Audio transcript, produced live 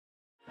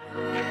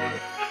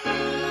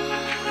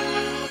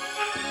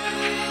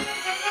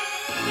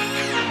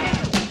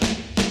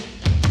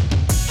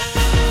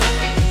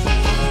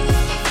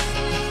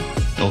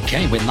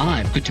Okay, we're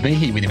live. Good to be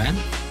here with you, man.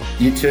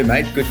 You too,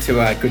 mate. Good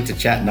to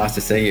chat. Nice to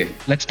see you.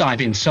 Let's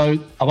dive in.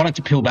 So I wanted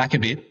to peel back a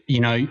bit.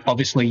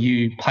 Obviously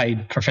you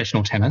played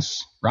professional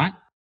tennis, right?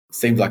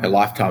 Seems like a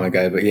lifetime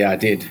ago, but yeah, I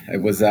did.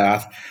 It was.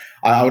 I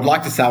would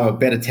like to say I'm a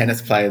better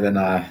tennis player than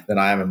I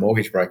am a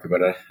mortgage broker,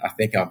 but I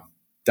think I've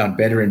done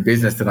better in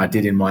business than I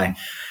did in my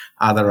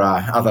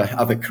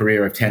other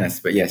career of tennis.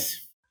 But yes.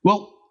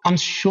 Well, I'm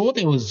sure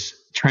there was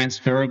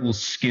transferable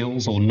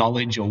skills or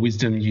knowledge or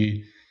wisdom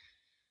you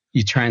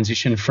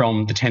transitioned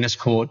from the tennis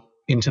court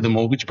into the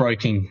mortgage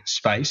broking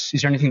space.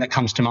 Is there anything that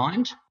comes to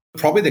mind?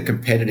 Probably the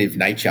competitive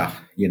nature,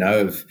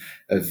 of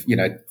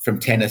from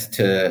tennis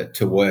to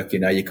work,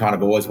 you kind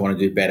of always want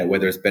to do better,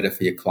 whether it's better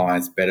for your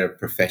clients, better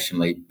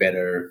professionally,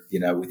 better,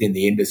 within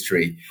the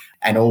industry,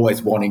 and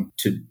always wanting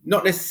to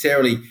not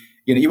necessarily,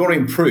 you want to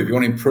improve. You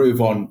want to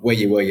improve on where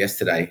you were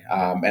yesterday.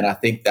 And I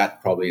think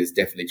that probably is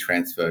definitely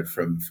transferred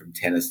from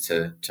tennis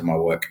to my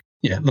work.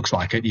 Yeah, it looks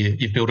like it.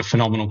 You've built a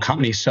phenomenal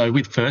company. So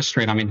with First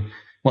Street,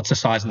 what's the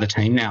size of the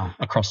team now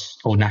across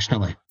or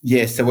nationally?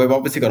 Yeah, so we've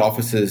obviously got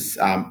offices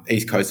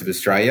east coast of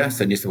Australia,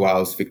 so New South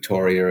Wales,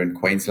 Victoria and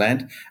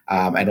Queensland.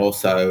 And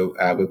also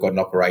we've got an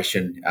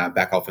operation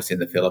back office in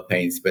the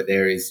Philippines, but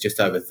there is just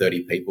over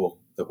 30 people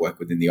that work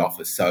within the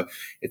office. So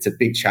it's a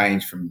big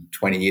change from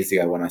 20 years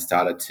ago when I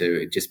started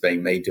to it just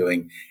being me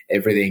doing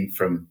everything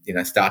from,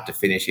 start to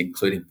finish,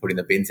 including putting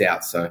the bins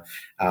out. So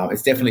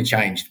it's definitely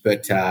changed,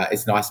 but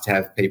it's nice to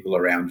have people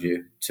around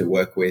you to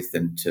work with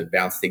and to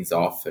bounce things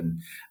off and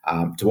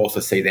to also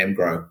see them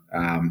grow.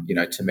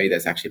 To me,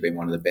 that's actually been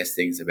one of the best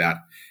things about,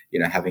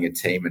 having a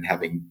team and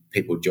having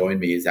people join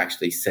me is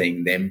actually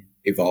seeing them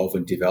evolve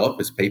and develop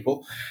as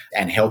people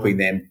and helping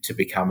them to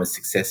become as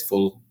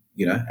successful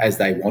as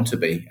they want to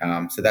be.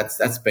 So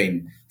that's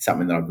been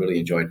something that I've really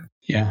enjoyed.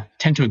 Yeah,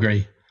 tend to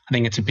agree. I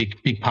think it's a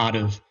big part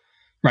of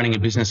running a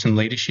business and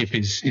leadership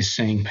is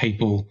seeing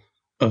people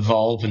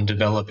evolve and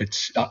develop.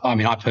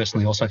 I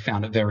personally also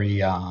found it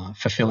very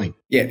fulfilling.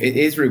 Yeah, it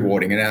is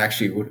rewarding. And I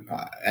actually would,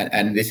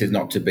 and this is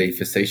not to be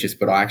facetious,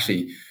 but I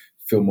actually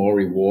feel more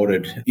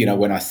rewarded,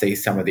 when I see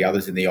some of the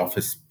others in the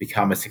office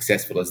become as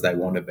successful as they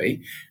want to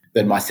be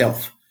than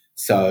myself.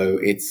 So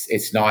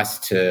it's nice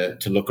to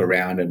look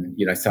around and,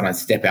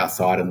 sometimes step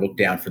outside and look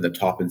down from the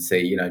top and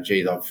see,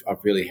 geez,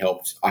 I've really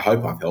helped. I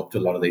hope I've helped a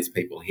lot of these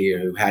people here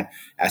who had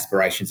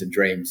aspirations and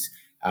dreams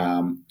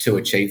to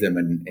achieve them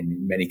and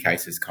in many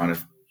cases kind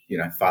of,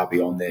 far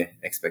beyond their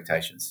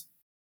expectations.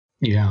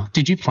 Yeah.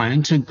 Did you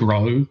plan to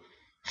grow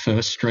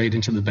First Street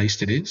into the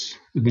beast it is,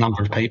 with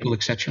number of people,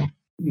 etc.?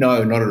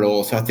 No, not at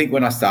all. So I think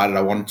when I started,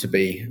 I wanted to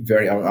be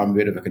I'm a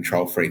bit of a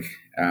control freak,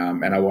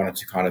 and I wanted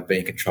to kind of be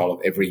in control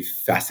of every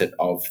facet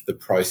of the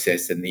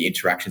process and the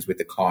interactions with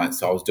the client.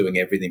 So I was doing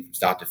everything from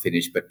start to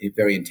finish, but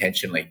very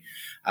intentionally,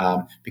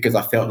 because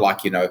I felt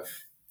like,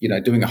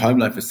 doing a home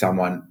loan for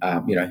someone,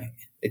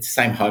 it's the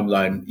same home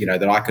loan,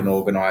 that I can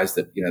organise,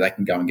 that, they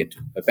can go and get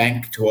a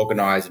bank to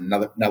organise and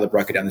another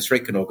broker down the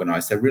street can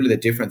organise. So really the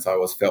difference I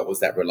always felt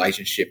was that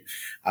relationship,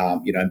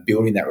 and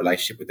building that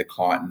relationship with the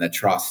client and the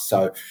trust.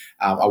 So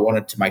I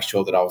wanted to make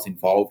sure that I was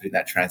involved in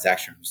that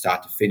transaction from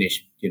start to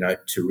finish,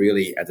 to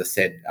really, as I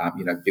said,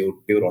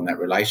 build on that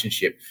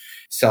relationship.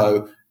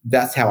 So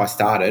that's how I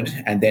started.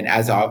 And then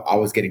as I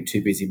was getting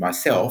too busy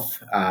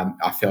myself,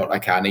 I felt,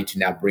 okay, I need to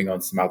now bring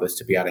on some others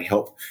to be able to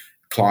help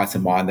clients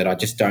of mine that I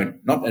just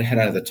not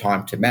had the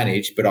time to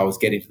manage, but I was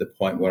getting to the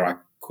point where I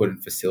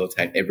couldn't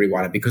facilitate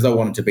everyone. And because I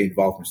wanted to be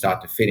involved from start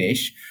to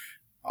finish,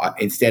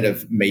 instead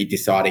of me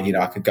deciding,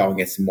 I could go and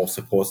get some more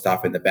support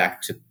staff in the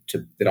back to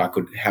that I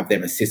could have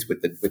them assist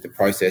with the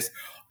process,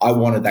 I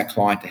wanted that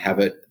client to have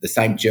the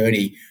same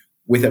journey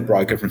with a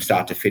broker from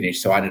start to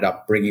finish. So I ended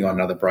up bringing on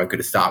another broker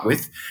to start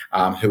with,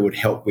 who would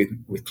help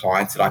with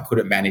clients that I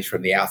couldn't manage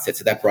from the outset.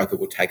 So that broker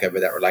would take over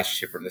that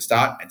relationship from the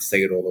start and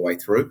see it all the way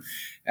through.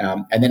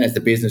 And then as the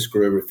business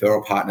grew,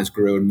 referral partners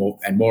grew,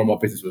 and more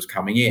business was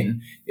coming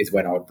in, is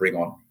when I would bring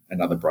on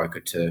another broker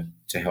to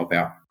help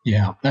out.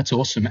 Yeah, that's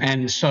awesome.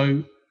 And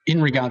so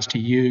in regards to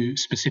you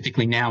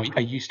specifically now,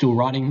 are you still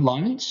writing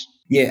loans?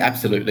 Yeah,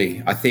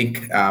 absolutely. I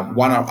think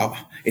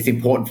it's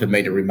important for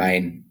me to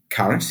remain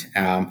current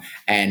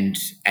and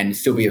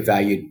still be a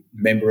valued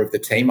member of the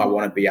team. I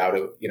want to be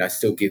able to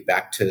still give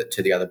back to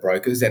the other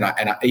brokers, and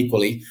I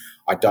equally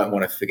I don't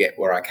want to forget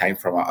where I came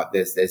from.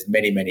 There's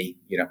many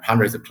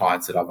hundreds of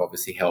clients that I've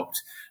obviously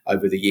helped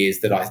over the years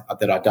that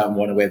I don't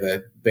want to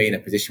ever be in a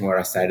position where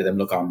I say to them,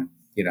 look, I'm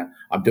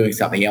doing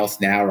something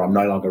else now, or I'm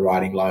no longer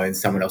writing loans.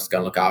 Someone else is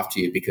going to look after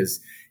you, because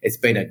it's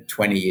been a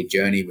 20-year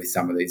journey with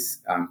some of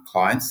these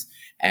clients,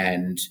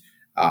 and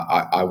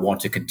I want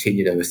to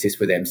continue to assist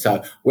with them.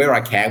 So where I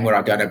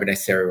don't have a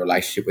necessary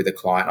relationship with a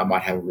client, I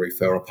might have a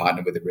referral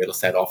partner with a real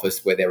estate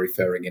office where they're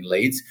referring in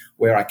leads.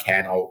 Where I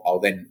can, I'll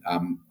then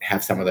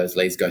have some of those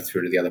leads go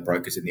through to the other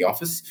brokers in the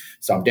office.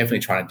 So I'm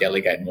definitely trying to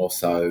delegate more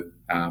so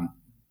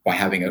by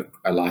having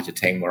a larger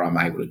team where I'm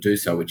able to do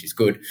so, which is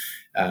good.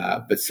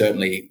 But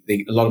certainly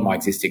a lot of my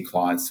existing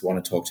clients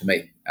want to talk to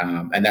me.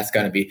 And that's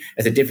going to be,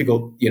 it's a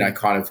difficult,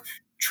 kind of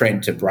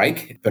trend to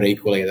break. But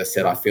equally, as I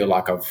said, I feel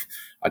like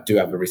I do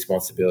have a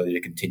responsibility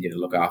to continue to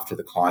look after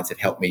the clients that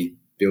help me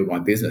build my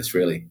business,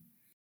 really.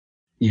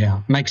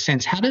 Yeah, makes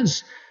sense. How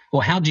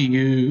do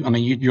you,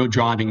 you're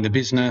driving the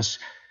business.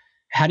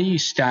 How do you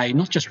stay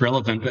not just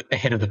relevant, but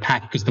ahead of the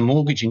pack? Because the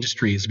mortgage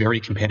industry is very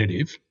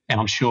competitive. And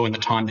I'm sure in the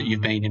time that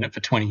you've been in it for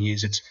 20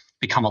 years, it's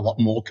become a lot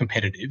more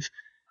competitive.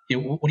 Yeah,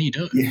 what do you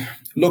do? Yeah.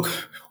 Look,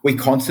 we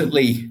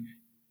constantly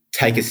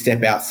take a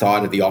step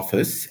outside of the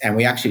office, and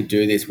we actually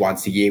do this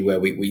once a year where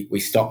we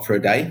stop for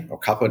a day or a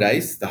couple of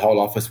days. The whole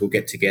office will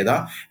get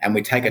together and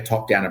we take a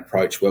top-down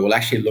approach where we'll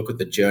actually look at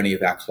the journey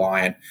of our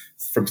client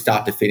from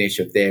start to finish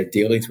of their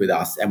dealings with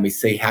us, and we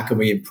see how can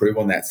we improve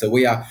on that. So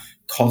we are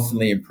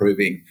constantly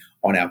improving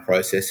on our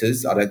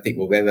processes. I don't think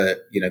we've ever,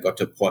 got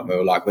to a point where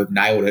we're like, we've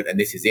nailed it and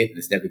this is it and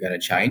it's never going to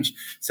change.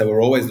 So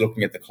we're always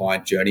looking at the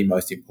client journey,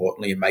 most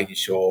importantly, and making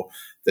sure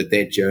that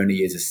their journey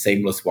is a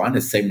seamless one,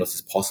 as seamless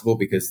as possible,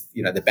 because,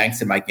 the banks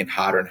are making it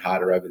harder and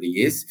harder over the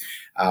years.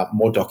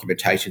 More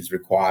documentations,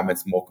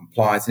 requirements, more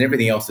compliance, and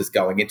everything else is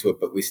going into it.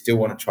 But we still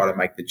want to try to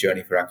make the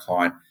journey for our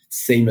client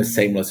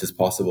seamless as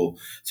possible.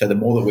 So the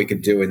more that we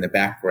can do in the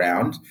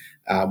background,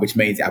 which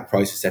means our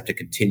processes have to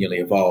continually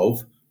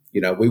evolve.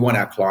 We want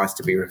our clients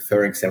to be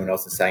referring someone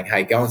else and saying,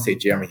 hey, go and see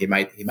Jeremy. He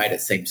made it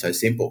seem so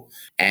simple.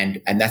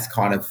 And that's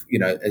kind of,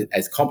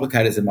 as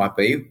complicated as it might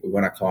be, we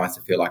want our clients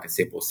to feel like it's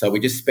simple. So we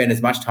just spend as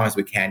much time as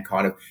we can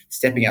kind of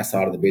stepping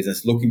outside of the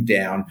business, looking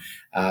down,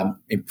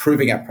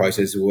 improving our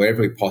processes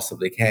wherever we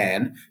possibly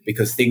can,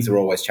 because things are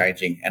always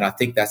changing. And I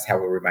think that's how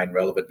we'll remain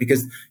relevant,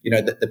 because,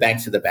 the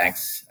banks are the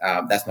banks.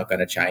 That's not going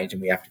to change.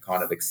 And we have to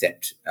kind of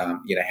accept,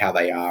 how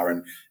they are.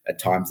 And at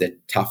times they're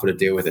tougher to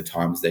deal with, at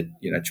times they're,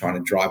 trying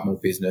to drive more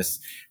business.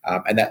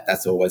 And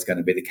that's always going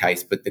to be the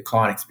case. But the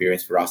client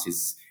experience for us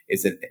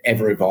is an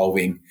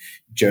ever-evolving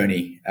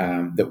journey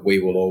that we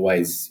will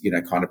always,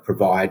 kind of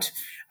provide,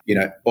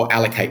 or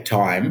allocate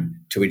time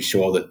to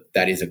ensure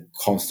that is a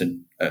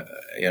constant,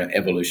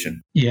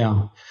 evolution.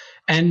 Yeah.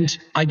 And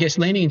I guess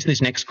leaning into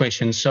this next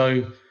question,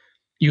 so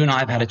you and I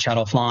have had a chat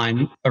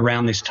offline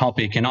around this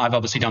topic, and I've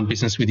obviously done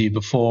business with you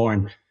before,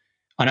 and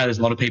I know there's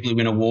a lot of people who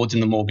win awards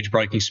in the mortgage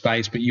broking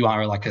space, but you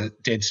are like a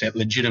dead set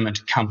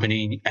legitimate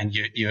company, and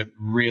you're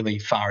really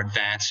far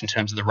advanced in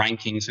terms of the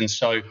rankings. And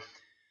so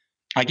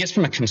I guess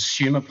from a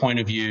consumer point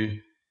of view,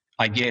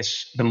 I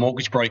guess the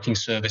mortgage broking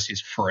service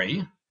is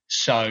free.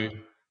 So,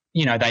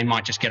 they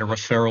might just get a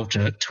referral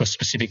to a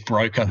specific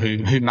broker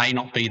who may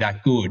not be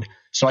that good.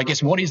 So I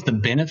guess what is the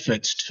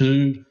benefits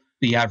to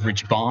the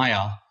average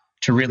buyer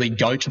to really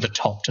go to the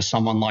top to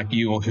someone like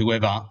you or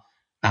whoever?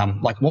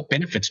 What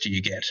benefits do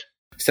you get?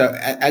 So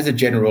as a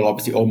general rule,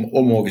 obviously all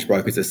mortgage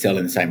brokers are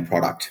selling the same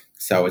product.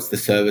 So it's the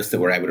service that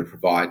we're able to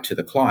provide to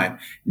the client.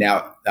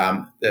 Now,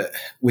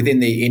 within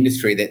the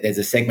industry, there's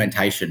a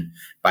segmentation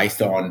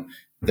based on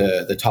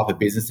the type of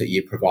business that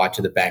you provide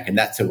to the bank, and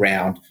that's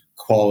around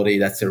quality,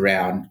 that's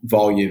around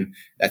volume,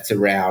 that's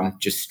around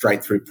just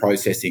straight through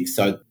processing.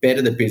 So better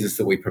the business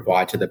that we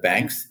provide to the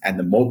banks, and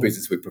the more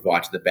business we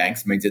provide to the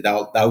banks means that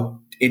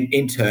they'll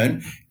in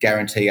turn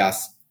guarantee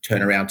us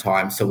turnaround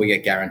time. So we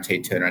get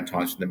guaranteed turnaround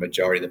times from the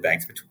majority of the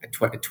banks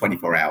for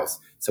 24 hours.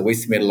 So we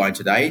submit a loan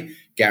today,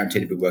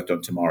 guaranteed to be worked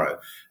on tomorrow.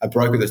 A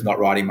broker that's not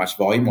writing much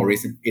volume or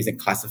isn't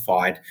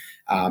classified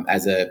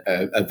as a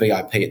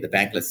VIP at the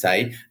bank, let's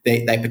say,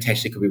 they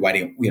potentially could be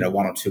waiting 1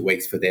 or 2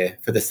 weeks for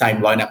the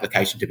same loan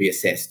application to be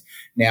assessed.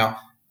 Now,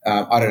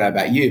 I don't know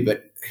about you,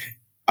 but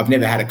I've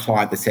never had a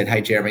client that said,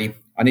 hey, Jeremy,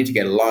 I need to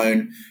get a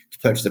loan to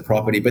purchase a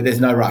property, but there's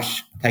no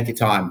rush. Take your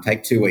time,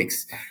 take 2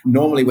 weeks.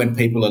 Normally when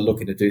people are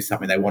looking to do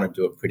something, they want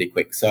to do it pretty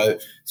quick. So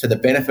the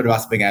benefit of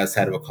us being able to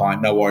say to a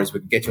client, no worries, we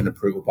can get you an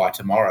approval by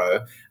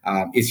tomorrow,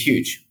 is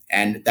huge.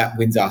 And that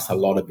wins us a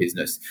lot of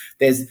business.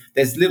 There's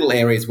little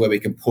areas where we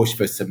can push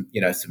for some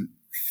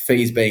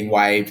fees being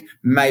waived.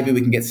 Maybe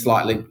we can get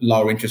slightly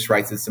lower interest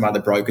rates than some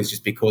other brokers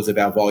just because of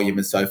our volume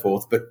and so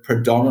forth. But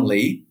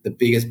predominantly, the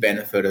biggest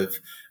benefit of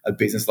a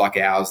business like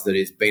ours that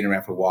has been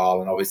around for a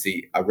while and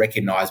obviously are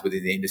recognised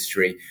within the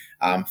industry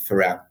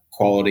for our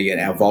quality and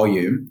our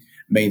volume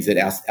means that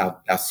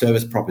our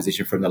service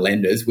proposition from the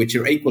lenders, which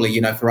are equally,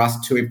 for us,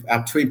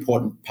 our two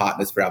important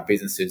partners for our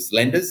businesses,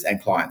 lenders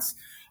and clients.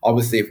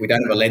 Obviously, if we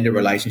don't have a lender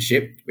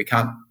relationship, we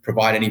can't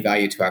provide any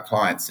value to our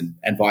clients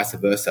and vice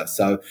versa.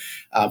 So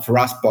for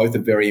us, both are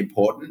very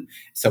important.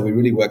 So we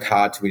really work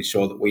hard to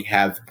ensure that we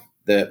have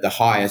the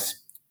highest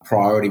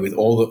priority with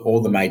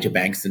all the major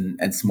banks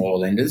and smaller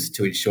lenders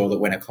to ensure that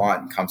when a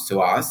client comes to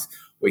us,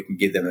 we can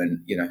give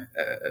them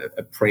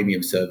a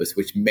premium service,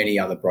 which many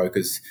other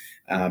brokers,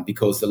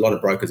 because a lot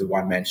of brokers at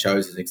one-man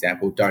shows, as an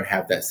example, don't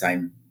have that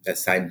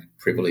same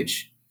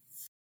privilege.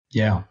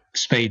 Yeah,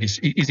 speed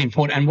is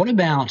important. And what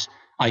about,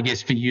 I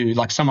guess, for you,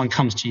 like someone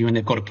comes to you and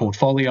they've got a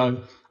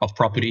portfolio of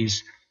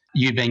properties,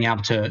 you being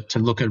able to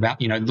look at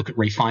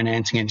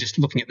refinancing and just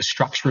looking at the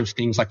structure of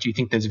things, like, do you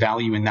think there's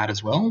value in that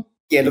as well?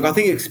 Yeah, look, I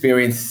think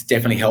experience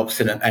definitely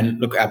helps. And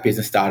look, our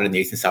business started in the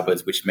eastern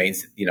suburbs, which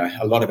means,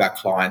 a lot of our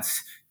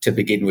clients to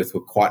begin with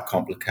were quite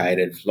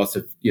complicated, lots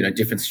of,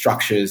 different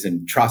structures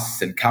and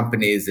trusts and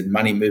companies and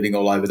money moving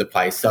all over the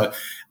place. So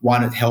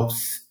one, it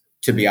helps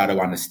to be able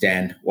to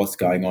understand what's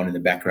going on in the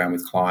background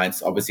with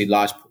clients. Obviously,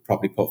 large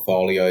property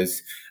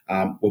portfolios,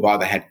 we've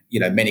either had,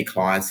 many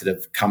clients that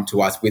have come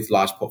to us with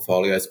large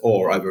portfolios,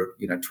 or over,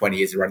 20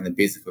 years of running the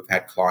business, we've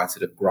had clients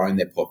that have grown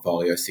their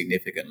portfolio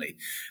significantly.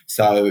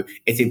 So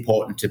it's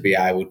important to be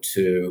able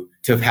to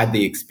have had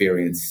the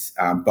experience,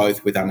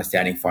 both with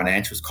understanding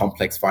financials,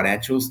 complex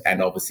financials,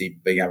 and obviously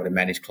being able to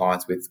manage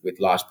clients with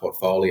large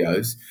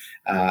portfolios.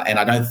 And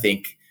I don't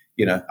think,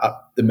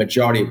 the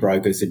majority of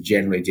brokers are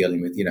generally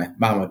dealing with,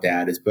 mum or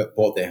dad has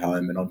bought their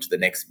home and on to the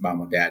next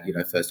mum or dad,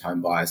 first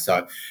home buyer.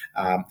 So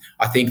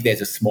I think there's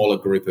a smaller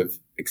group of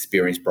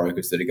experienced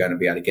brokers that are going to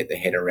be able to get their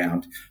head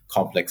around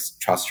complex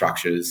trust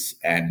structures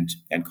and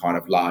kind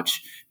of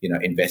large,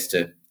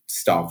 investor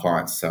style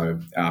clients. So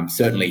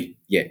certainly,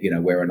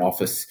 we're an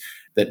office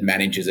that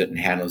manages it and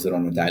handles it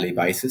on a daily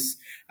basis.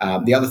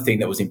 The other thing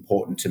that was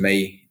important to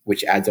me,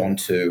 which adds on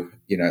to,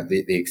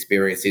 the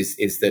experience,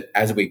 is that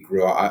as we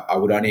grew, I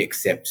would only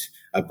accept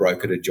a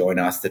broker to join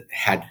us that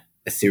had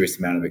a serious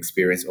amount of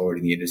experience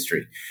already in the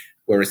industry.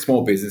 We're a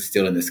small business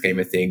still in the scheme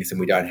of things, and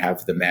we don't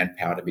have the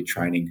manpower to be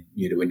training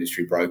new to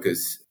industry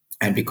brokers.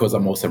 And because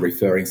I'm also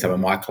referring some of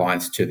my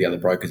clients to the other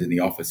brokers in the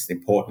office, it's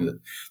important that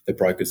the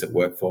brokers that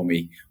work for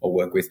me or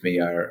work with me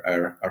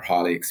are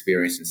highly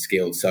experienced and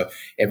skilled. So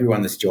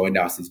everyone that's joined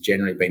us has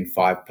generally been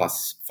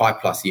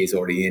 5+ years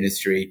already in the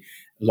industry.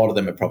 A lot of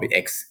them are probably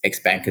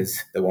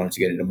ex-bankers that wanted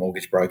to get into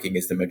mortgage broking,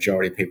 is the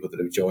majority of people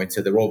that have joined.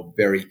 So they're all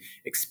very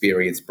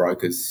experienced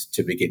brokers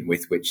to begin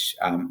with, which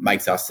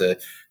makes us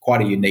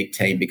quite a unique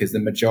team, because the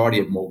majority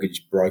of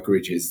mortgage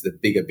brokerages, the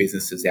bigger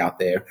businesses out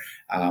there,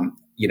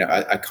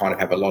 I kind of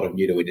have a lot of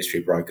new to industry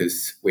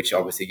brokers, which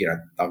obviously,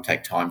 they'll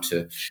take time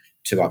to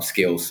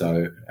upskill.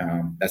 So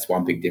that's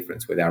one big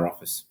difference with our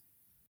office.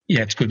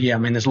 Yeah, it's good. Yeah, I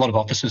mean, there's a lot of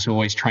offices who are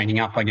always training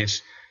up, I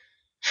guess,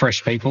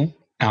 fresh people.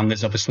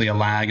 There's obviously a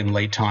lag and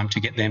lead time to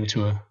get them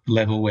to a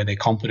level where they're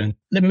competent.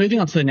 Then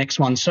moving on to the next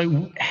one.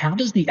 So how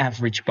does the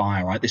average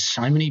buyer, right? There's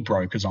so many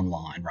brokers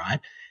online, right?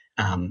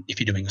 If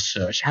you're doing a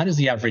search, how does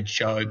the average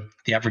Joe,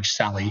 the average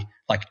Sally,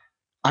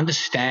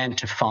 understand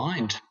to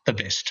find the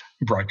best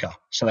broker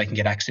so they can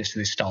get access to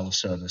this style of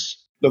service?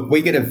 Look,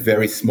 we get a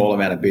very small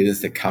amount of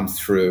business that comes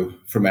through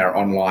from our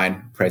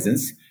online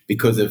presence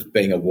because of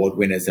being award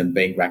winners and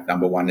being ranked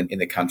number one in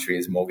the country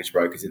as mortgage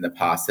brokers in the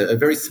past. So a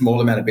very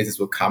small amount of business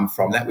will come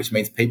from that, which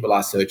means people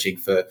are searching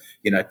for,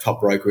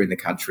 top broker in the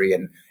country,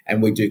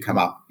 and we do come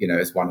up,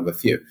 as one of a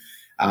few.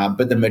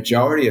 But the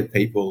majority of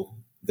people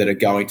that are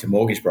going to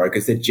mortgage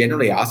brokers, they're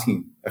generally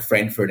asking a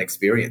friend for an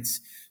experience.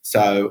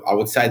 So I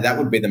would say that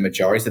would be the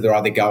majority. So they're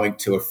either going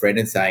to a friend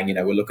and saying,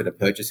 we're looking to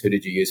purchase, who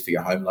did you use for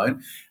your home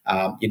loan?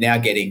 You're now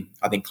getting,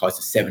 I think, close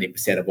to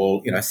 70% of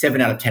all,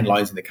 7 out of 10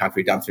 loans in the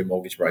country done through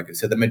mortgage brokers.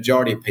 So the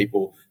majority of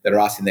people that are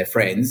asking their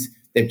friends,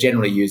 they've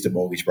generally used a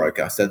mortgage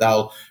broker. So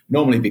they'll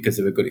normally, because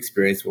of a good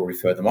experience, will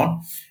refer them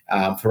on.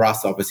 For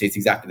us, obviously, it's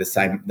exactly the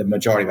same. The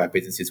majority of our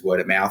business is word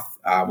of mouth.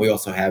 We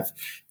also have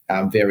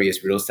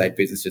various real estate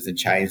businesses and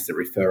chains that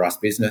refer us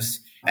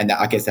business. And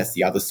I guess that's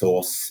the other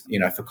source,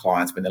 for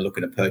clients when they're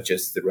looking to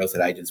purchase. The real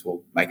estate agents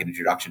will make an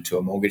introduction to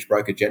a mortgage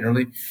broker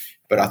generally.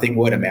 But I think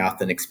word of mouth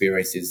and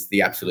experience is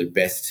the absolute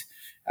best,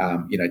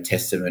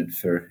 testament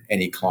for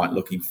any client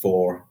looking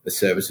for the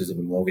services of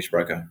a mortgage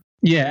broker.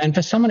 Yeah, and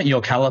for someone at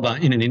your caliber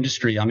in an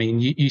industry, I mean,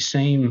 you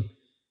seem,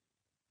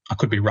 I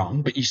could be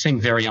wrong, but you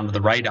seem very under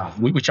the radar,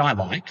 which I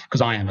like,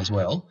 because I am as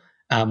well.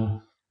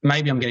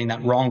 Maybe I'm getting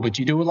that wrong, but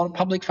do you do a lot of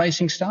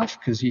public-facing stuff?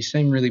 Because you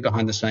seem really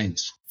behind the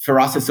scenes. For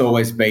us, it's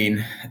always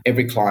been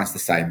every client's the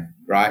same,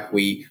 right?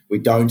 We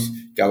don't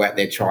go out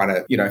there trying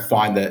to,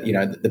 find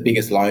the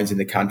biggest loans in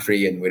the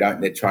country, and we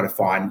don't try to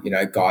find,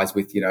 guys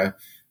with,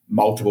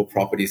 multiple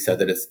properties so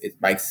that it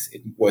makes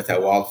it worth our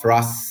while. For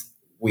us,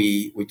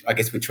 I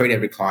guess we treat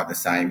every client the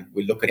same.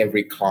 We look at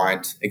every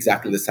client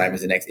exactly the same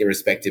as the next,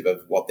 irrespective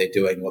of what they're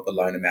doing, what the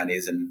loan amount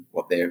is, and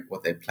what their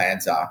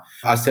plans are.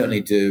 I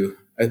certainly do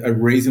a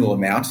reasonable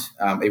amount,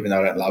 even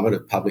though I don't love it,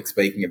 of public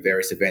speaking at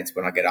various events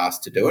when I get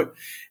asked to do it.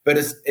 But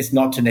it's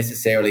not to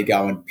necessarily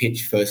go and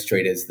pitch First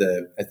Street as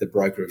the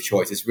broker of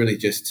choice. It's really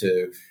just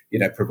to,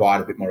 provide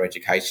a bit more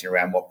education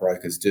around what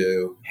brokers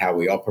do, how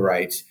we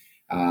operate.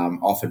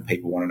 Often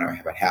people want to know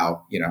about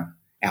how,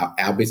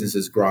 our business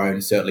has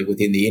grown, certainly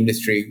within the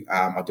industry.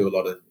 I do a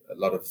lot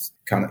of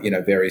kind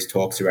of, various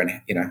talks around,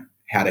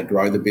 how to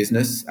grow the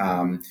business.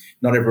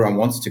 Not everyone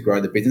wants to grow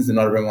the business, and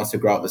not everyone wants to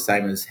grow it the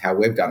same as how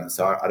we've done it.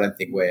 So I don't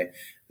think we're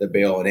the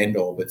be all and end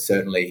all, but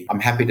certainly I'm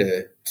happy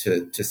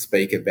to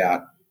speak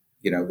about,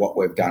 what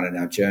we've done in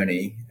our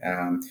journey.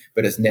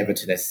 But it's never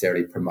to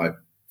necessarily promote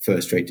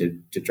First Street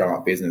to drum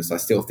up business. I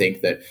still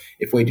think that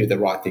if we do the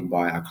right thing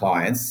by our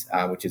clients,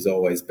 which has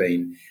always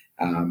been,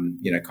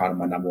 kind of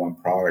my number one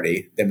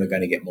priority, then we're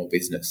going to get more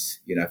business.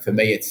 For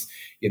me, it's,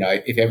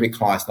 if every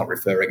client's not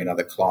referring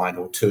another client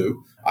or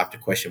two, I have to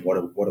question what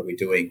are we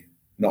doing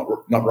not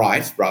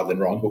right rather than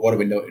wrong, but what are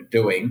we not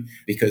doing?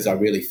 Because I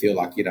really feel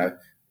like,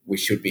 we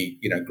should be,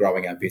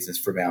 growing our business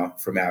from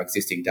our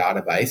existing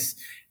database.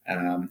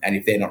 And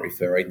if they're not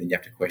referring, then you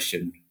have to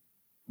question,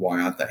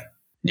 why aren't they?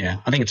 Yeah,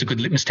 I think it's a good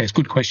litmus test,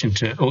 good question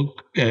or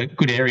a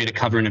good area to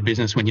cover in a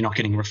business when you're not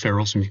getting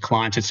referrals from your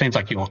clients. It seems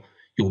like your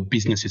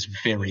business is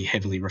very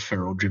heavily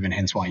referral driven,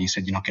 hence why you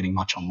said you're not getting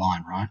much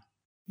online, right?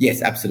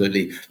 Yes,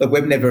 absolutely. Look,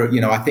 we've never,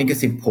 I think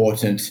it's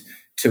important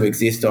to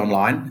exist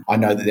online. I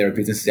know that there are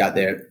businesses out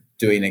there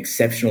doing an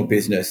exceptional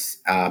business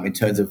in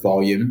terms of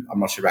volume. I'm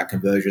not sure about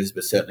conversions,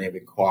 but certainly of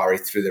inquiry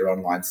through their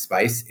online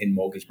space in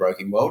mortgage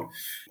broking world.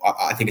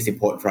 I think it's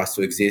important for us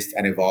to exist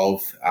and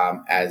evolve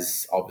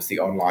as obviously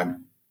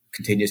online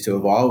continues to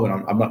evolve.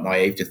 And I'm not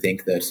naive to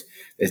think that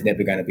there's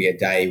never going to be a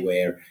day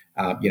where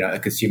a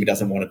consumer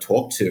doesn't want to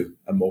talk to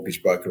a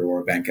mortgage broker or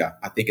a banker.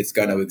 I think it's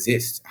going to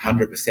exist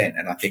 100%.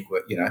 And I think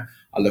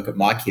I look at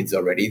my kids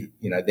already.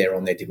 They're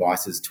on their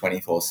devices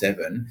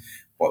 24/7.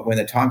 But when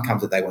the time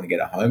comes that they want to get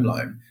a home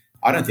loan,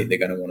 I don't think they're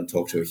going to want to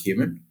talk to a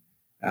human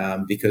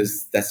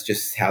because that's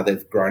just how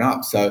they've grown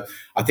up. So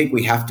I think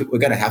we're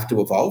going to have to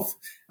evolve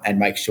and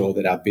make sure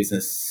that our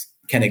business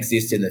can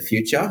exist in the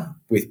future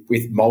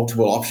with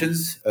multiple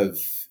options of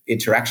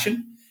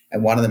interaction,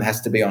 and one of them has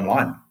to be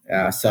online.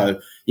 So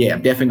yeah,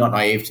 I'm definitely not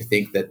naive to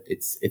think that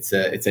it's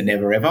a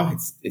never ever.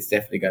 It's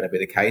definitely going to be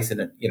the case,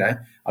 and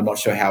I'm not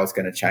sure how it's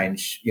going to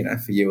change,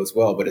 for you as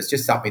well. But it's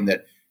just something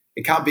that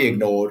it can't be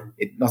ignored.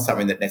 It's not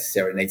something that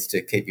necessarily needs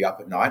to keep you up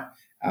at night.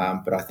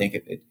 But I think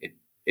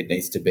it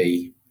needs to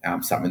be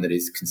something that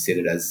is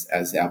considered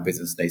as our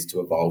business needs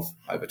to evolve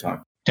over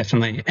time.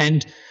 Definitely.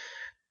 And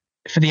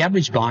for the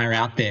average buyer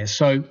out there,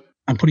 so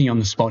I'm putting you on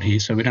the spot here,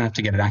 so we don't have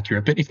to get it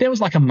accurate, but if there was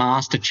like a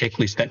master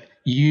checklist that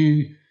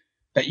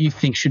you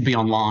think should be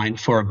online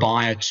for a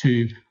buyer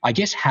to, I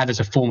guess, have as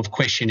a form of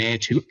questionnaire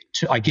to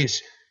I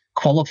guess,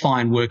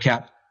 qualify and work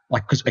out,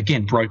 like, because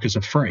again, brokers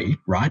are free,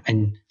 right?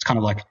 And it's kind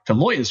of like, if a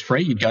lawyer's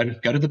free, you'd go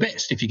to the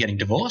best if you're getting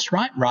divorced,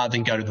 right? Rather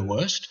than go to the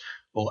worst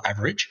or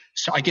average.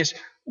 So I guess,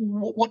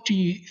 what do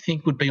you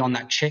think would be on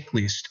that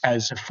checklist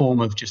as a form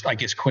of just, I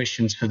guess,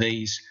 questions for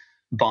these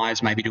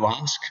buyers maybe to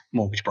ask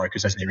mortgage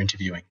brokers as they're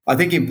interviewing? I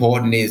think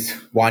important is,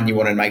 one, you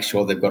want to make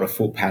sure they've got a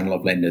full panel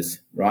of lenders,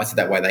 right? So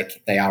that way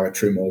they are a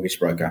true mortgage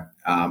broker.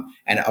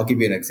 And I'll give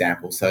you an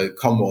example. So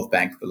Commonwealth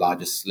Bank, the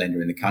largest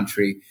lender in the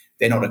country,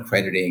 they're not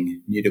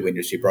accrediting new to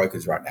industry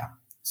brokers right now.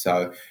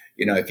 So,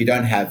 if you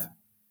don't have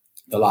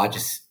the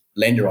largest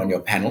lender on your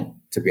panel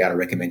to be able to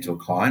recommend to a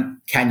client,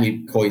 can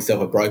you call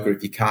yourself a broker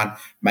if you can't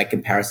make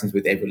comparisons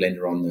with every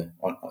lender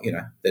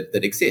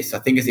that exists? I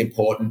think it's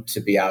important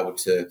to be able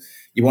to,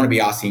 you want to be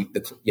asking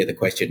the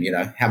question,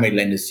 how many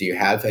lenders do you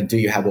have, and do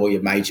you have all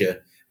your major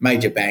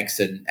banks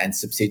and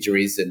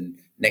subsidiaries and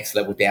next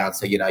level down?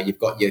 So, you've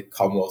got your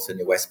Commonwealths and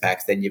your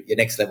Westpacs, then your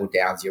next level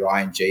downs, your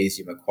INGs,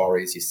 your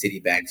Macquaries, your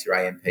Citibanks, your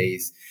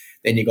AMPs.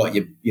 Then you got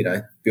your,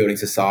 building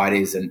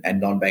societies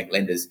and non-bank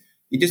lenders.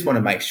 You just want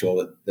to make sure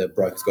that the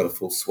broker's got a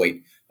full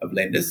suite of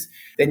lenders.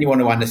 Then you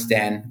want to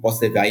understand what's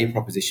their value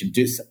proposition.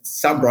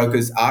 Some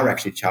brokers are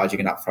actually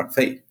charging an upfront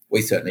fee.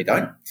 We certainly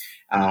don't.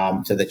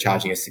 So they're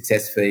charging a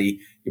success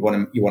fee. You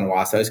want to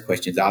ask those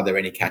questions. Are there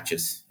any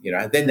catches?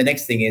 Then the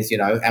next thing is,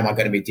 am I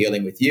going to be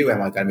dealing with you?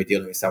 Am I going to be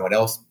dealing with someone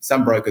else?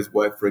 Some brokers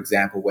work, for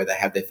example, where they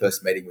have their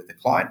first meeting with the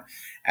client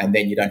and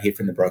then you don't hear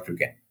from the broker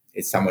again.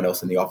 It's someone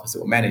else in the office that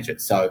will manage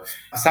it. So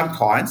some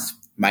clients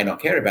may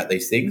not care about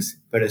these things,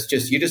 but it's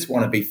just, you just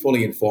want to be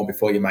fully informed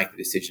before you make the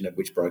decision of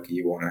which broker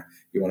you want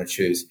to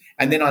choose.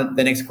 And then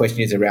the next question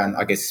is around,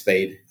 I guess,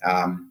 speed.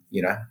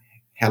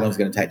 How long is it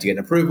going to take to get an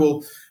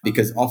approval?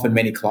 Because often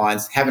many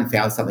clients haven't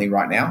found something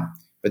right now,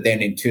 but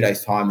then in 2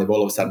 days' time, they've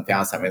all of a sudden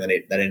found something that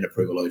they need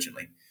approval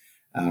urgently.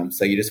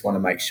 So you just want to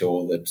make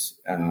sure that,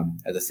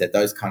 as I said,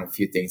 those kind of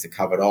few things are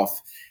covered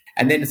off.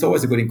 And then it's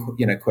always a good,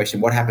 question: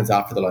 what happens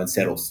after the loan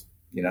settles?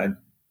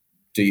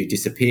 Do you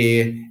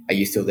disappear? Are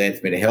you still there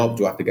for me to help?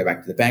 Do I have to go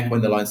back to the bank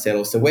when the loan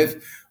settles? So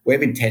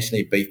we've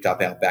intentionally beefed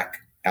up our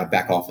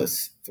back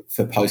office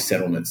for post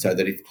settlement, so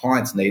that if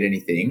clients need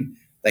anything,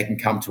 they can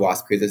come to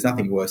us, because there's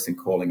nothing worse than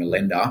calling a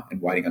lender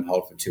and waiting on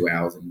hold for 2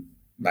 hours and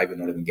maybe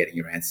not even getting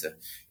your answer,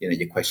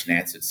 your question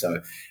answered.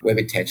 So we've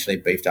intentionally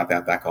beefed up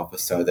our back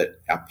office so that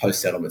our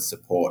post settlement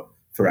support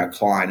for our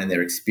client and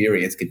their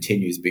experience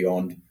continues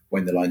beyond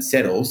when the loan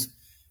settles.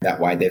 That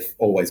way, they've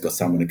always got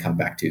someone to come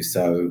back to.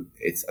 So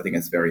I think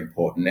that's very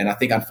important. And I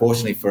think,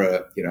 unfortunately,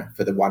 for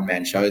the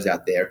one-man shows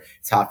out there,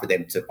 it's hard for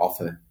them to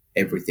offer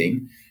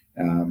everything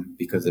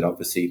because it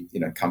obviously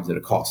comes at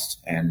a cost.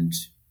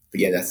 But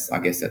yeah, I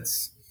guess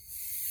that's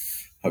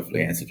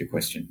hopefully answered your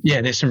question.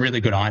 Yeah, there's some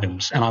really good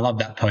items, and I love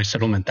that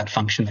post-settlement, that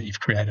function that you've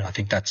created. I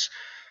think that's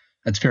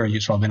very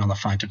useful. I've been on the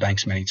phone to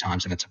banks many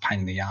times, and it's a pain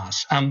in the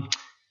ass.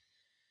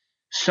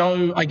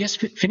 So I guess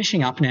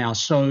finishing up now,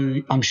 so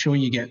I'm sure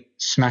you get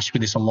smashed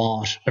with this a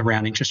lot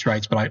around interest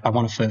rates, but I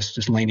want to first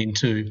just lean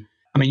into,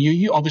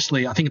 you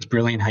obviously, I think it's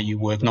brilliant how you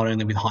work not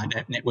only with high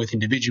net worth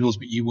individuals,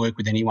 but you work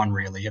with anyone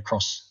really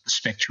across the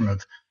spectrum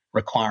of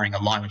requiring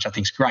a loan, which I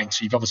think is great.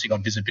 So you've obviously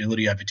got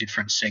visibility over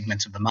different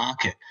segments of the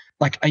market.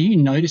 Like, are you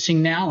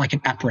noticing now like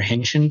an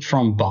apprehension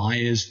from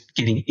buyers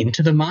getting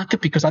into the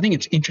market? Because I think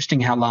it's interesting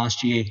how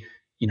last year,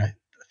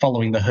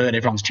 following the herd,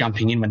 everyone's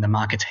jumping in when the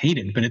market's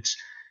heated. But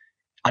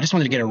I just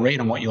wanted to get a read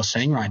on what you're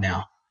seeing right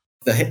now.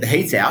 The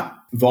heat's out.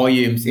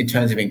 Volumes in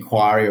terms of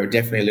inquiry are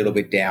definitely a little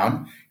bit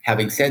down.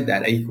 Having said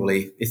that,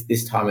 equally,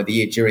 this time of the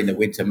year, during the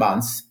winter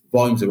months,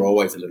 volumes are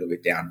always a little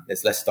bit down.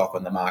 There's less stock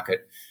on the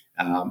market,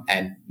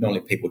 and normally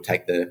people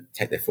take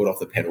their foot off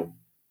the pedal.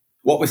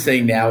 What we're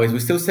seeing now is we're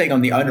still seeing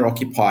on the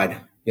owner-occupied,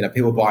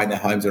 people buying their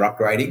homes or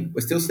upgrading.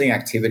 We're still seeing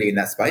activity in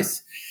that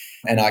space,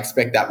 and I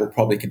expect that will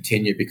probably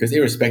continue because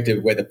irrespective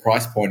of where the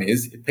price point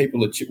is, if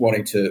people are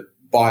wanting to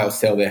buy or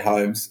sell their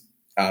homes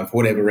for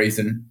whatever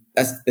reason,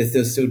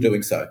 they're still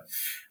doing so.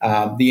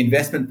 The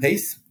investment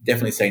piece,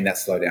 definitely seeing that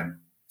slow down.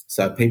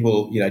 So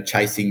people,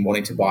 chasing,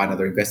 wanting to buy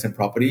another investment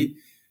property,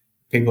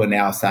 people are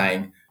now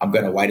saying, I'm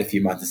going to wait a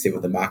few months to see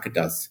what the market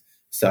does.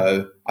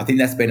 So I think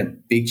that's been a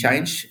big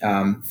change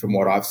from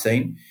what I've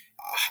seen.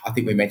 I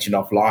think we mentioned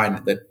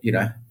offline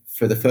that,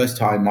 for the first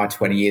time in my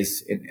 20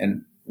 years,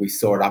 and we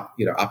saw it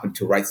up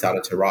until rates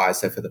started to rise.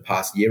 So for the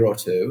past year or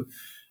two,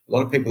 a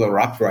lot of people who are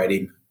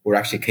upgrading were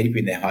actually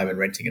keeping their home and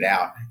renting it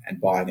out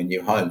and buying a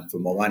new home for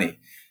more money.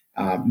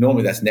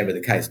 Normally, that's never the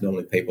case.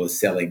 Normally, people are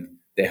selling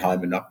their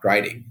home and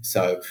upgrading.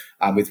 So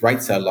with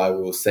rates so low,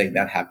 we were seeing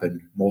that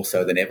happen more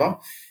so than ever.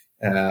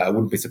 I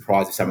wouldn't be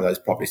surprised if some of those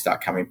properties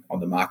start coming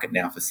on the market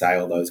now for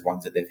sale, those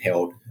ones that they've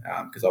held,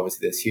 because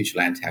obviously there's huge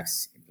land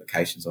tax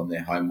implications on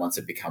their home once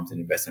it becomes an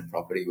investment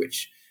property,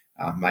 which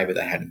maybe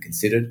they hadn't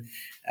considered.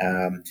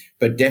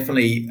 But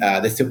definitely,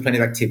 there's still plenty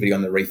of activity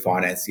on the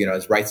refinance.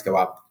 As rates go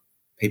up,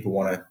 people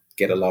want to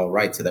get a lower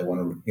rate, so they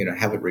want to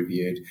have it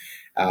reviewed.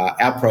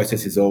 Our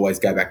process is always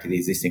go back to the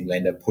existing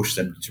lender, push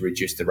them to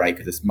reduce the rate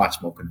because it's much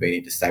more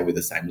convenient to stay with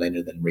the same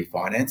lender than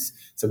refinance.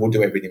 So we'll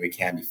do everything we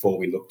can before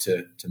we look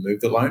to move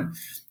the loan.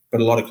 But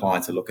a lot of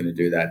clients are looking to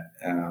do that.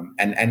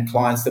 And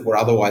clients that were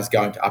otherwise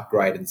going to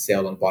upgrade and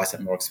sell and buy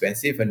something more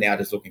expensive are now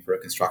just looking for a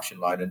construction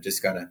loan and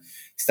just going to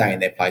stay in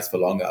their place for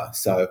longer.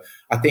 So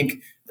I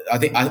think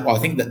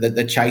that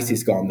the chase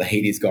is gone, the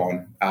heat is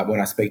gone. When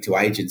I speak to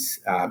agents,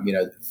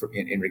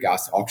 in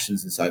regards to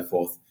auctions and so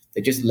forth,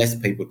 they're just less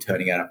people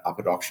turning up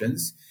at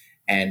auctions.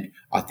 And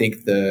I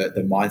think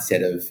the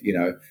mindset of,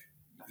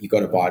 you've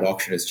got to buy at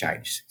auction has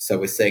changed. So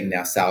we're seeing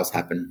now sales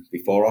happen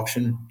before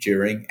auction,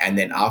 during, and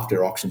then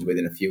after auctions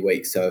within a few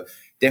weeks. So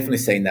definitely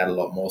seeing that a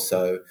lot more.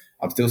 So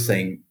I'm still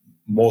seeing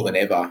more than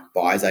ever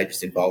buyers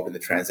agents involved in the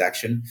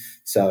transaction.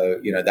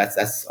 So,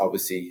 that's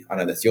obviously, I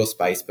know that's your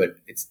space, but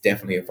it's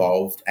definitely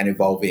evolved and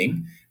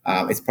evolving.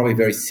 It's probably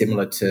very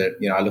similar to,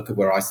 I look at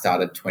where I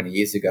started 20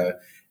 years ago,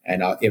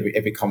 and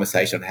every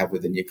conversation I'd have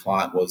with a new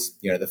client was,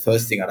 the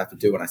first thing I'd have to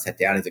do when I sat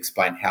down is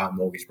explain how a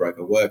mortgage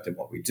broker worked and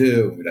what we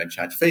do, and we don't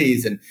charge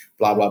fees and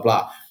blah, blah,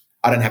 blah.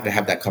 I don't have to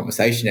have that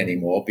conversation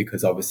anymore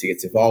because obviously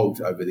it's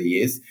evolved over the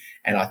years.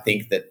 And I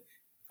think that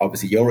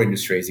obviously your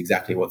industry is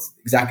exactly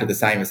the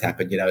same has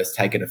happened. It's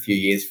taken a few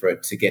years for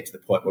it to get to the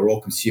point where all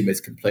consumers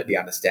completely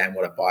understand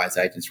what a buyer's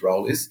agent's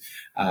role is.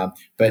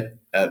 But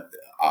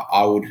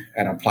I would,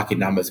 and I'm plucking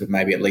numbers, with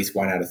maybe at least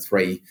 1 out of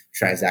 3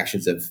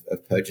 transactions of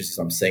purchases,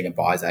 I'm seeing a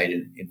buyer's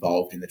agent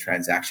involved in the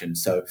transaction.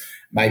 So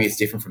maybe it's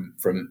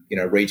different from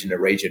region to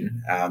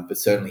region, but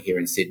certainly here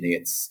in Sydney,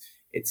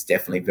 it's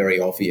definitely very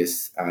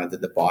obvious that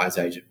the buyer's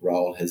agent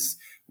role has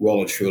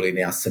well and truly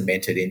now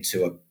cemented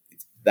into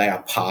they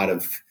are part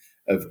of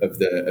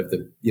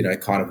the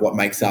kind of what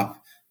makes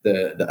up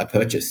a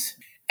purchase.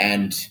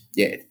 And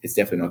yeah, it's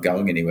definitely not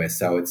going anywhere.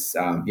 So it's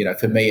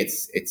for me,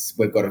 it's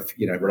we've got a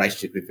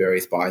relationship with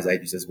various buyers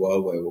agents as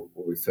well, where we'll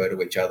refer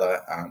to each other,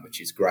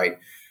 which is great.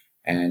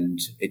 And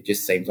it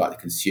just seems like the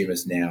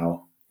consumers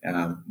now,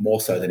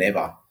 more so than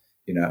ever,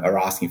 are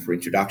asking for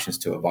introductions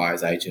to a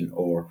buyer's agent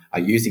or are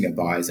using a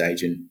buyer's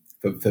agent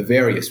for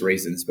various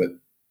reasons. But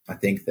I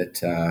think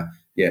that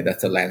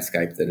that's a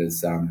landscape that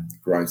has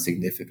grown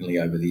significantly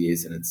over the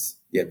years, and it's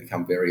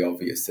become very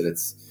obvious that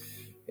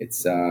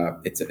it's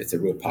a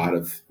real part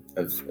of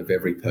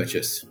every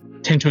purchase.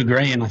 Tend to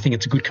agree, and I think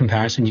it's a good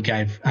comparison you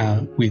gave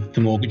with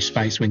the mortgage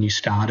space when you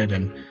started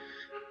and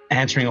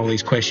answering all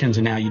these questions,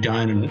 and now you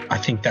don't. And I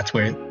think that's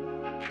where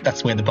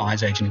the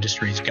buyer's agent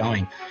industry is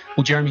going.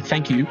 Well, Jeremy,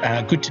 thank you.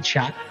 Good to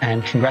chat,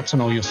 and congrats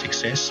on all your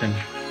success. And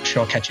I'm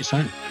sure I'll catch you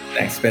soon.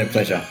 Thanks. It's been a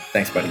pleasure.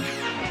 Thanks, buddy.